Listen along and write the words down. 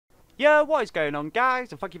Yo, what is going on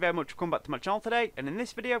guys, and thank you very much for coming back to my channel today. And in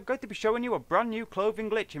this video I'm going to be showing you a brand new clothing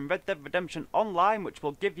glitch in Red Dead Redemption Online, which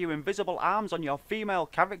will give you invisible arms on your female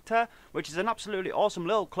character, which is an absolutely awesome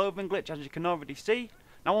little clothing glitch, as you can already see.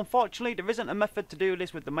 Now unfortunately there isn't a method to do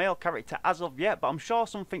this with the male character as of yet, but I'm sure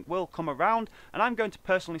something will come around, and I'm going to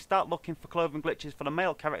personally start looking for clothing glitches for the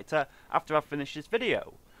male character after I finish this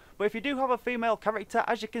video. But if you do have a female character,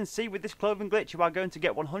 as you can see with this clothing glitch, you are going to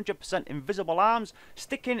get 100% invisible arms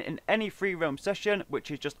sticking in any free roam session,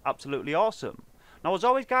 which is just absolutely awesome. Now as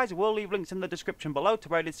always guys, I will leave links in the description below to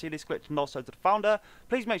where I did see this glitch and also to the founder.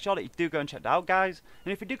 Please make sure that you do go and check that out guys.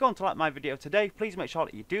 And if you do go on to like my video today, please make sure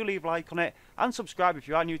that you do leave a like on it and subscribe if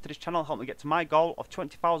you are new to this channel. Help me get to my goal of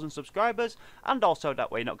 20,000 subscribers, and also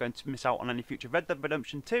that way you're not going to miss out on any future Red Dead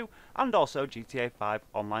Redemption 2 and also GTA 5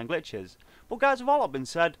 online glitches. But guys, with all that being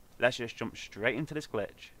said, let's just jump straight into this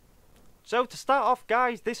glitch. So to start off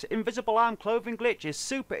guys, this invisible arm clothing glitch is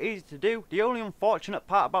super easy to do. The only unfortunate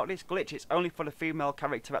part about this glitch is only for the female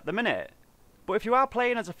character at the minute. But if you are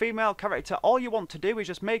playing as a female character, all you want to do is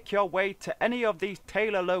just make your way to any of these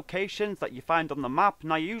tailor locations that you find on the map.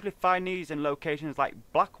 Now you usually find these in locations like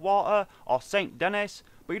Blackwater or St. Denis,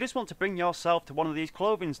 but you just want to bring yourself to one of these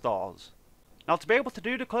clothing stores. Now to be able to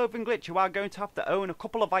do the clothing glitch, you are going to have to own a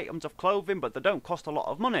couple of items of clothing, but they don't cost a lot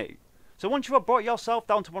of money. So once you have brought yourself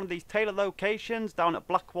down to one of these tailor locations down at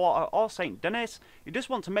Blackwater or St. Denis, you just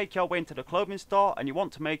want to make your way into the clothing store, and you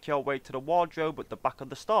want to make your way to the wardrobe at the back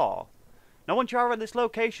of the store. Now once you are at this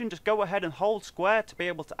location, just go ahead and hold square to be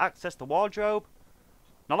able to access the wardrobe.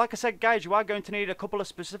 Now like I said guys, you are going to need a couple of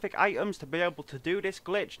specific items to be able to do this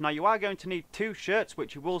glitch. Now you are going to need 2 shirts,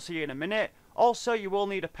 which you will see in a minute. Also you will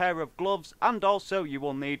need a pair of gloves, and also you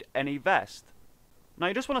will need any vest. Now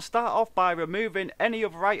you just want to start off by removing any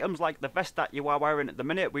other items like the vest that you are wearing at the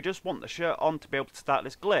minute. We just want the shirt on to be able to start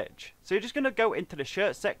this glitch. So you're just going to go into the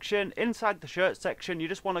shirt section. Inside the shirt section you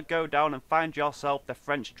just want to go down and find yourself the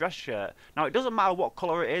French dress shirt. Now it doesn't matter what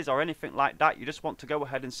colour it is or anything like that, you just want to go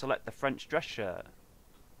ahead and select the French dress shirt.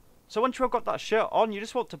 So once you've got that shirt on, you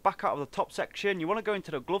just want to back out of the top section. You want to go into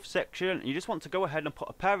the glove section, and you just want to go ahead and put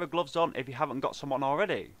a pair of gloves on if you haven't got some on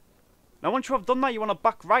already. Now once you have done that, you want to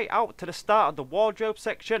back right out to the start of the wardrobe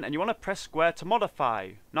section, and you want to press square to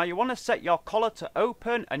modify. Now you want to set your collar to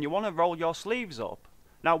open, and you want to roll your sleeves up.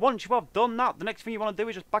 Now once you have done that, the next thing you want to do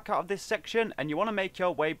is just back out of this section, and you want to make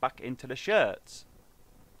your way back into the shirts.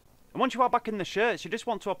 And once you are back in the shirts, you just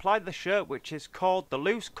want to apply the shirt, which is called the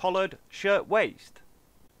loose collared shirt waist.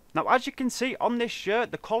 Now as you can see on this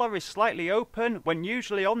shirt, the collar is slightly open, when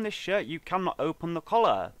usually on this shirt you cannot open the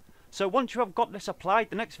collar. So once you have got this applied,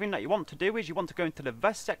 the next thing that you want to do is you want to go into the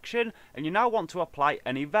vest section, and you now want to apply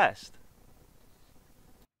any vest.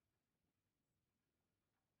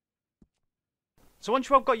 So once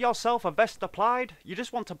you have got yourself a vest applied, you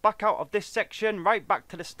just want to back out of this section right back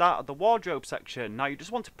to the start of the wardrobe section. Now you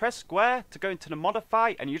just want to press square to go into the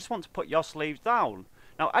modify, and you just want to put your sleeves down.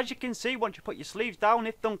 Now as you can see, once you put your sleeves down,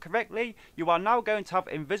 if done correctly, you are now going to have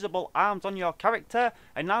invisible arms on your character,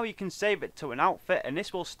 and now you can save it to an outfit, and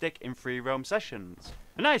this will stick in free roam sessions.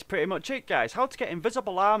 And that is pretty much it guys, how to get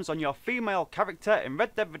invisible arms on your female character in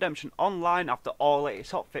Red Dead Redemption Online after all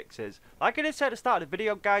latest hotfixes. Like I did say at the start of the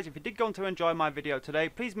video guys, if you did go on to enjoy my video today,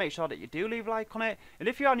 please make sure that you do leave a like on it. And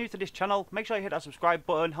if you are new to this channel, make sure you hit that subscribe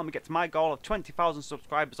button, help me get to my goal of 20,000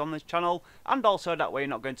 subscribers on this channel. And also that way you're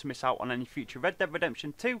not going to miss out on any future Red Dead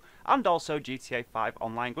Redemption 2 and also GTA 5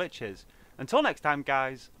 online glitches. Until next time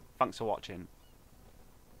guys, thanks for watching.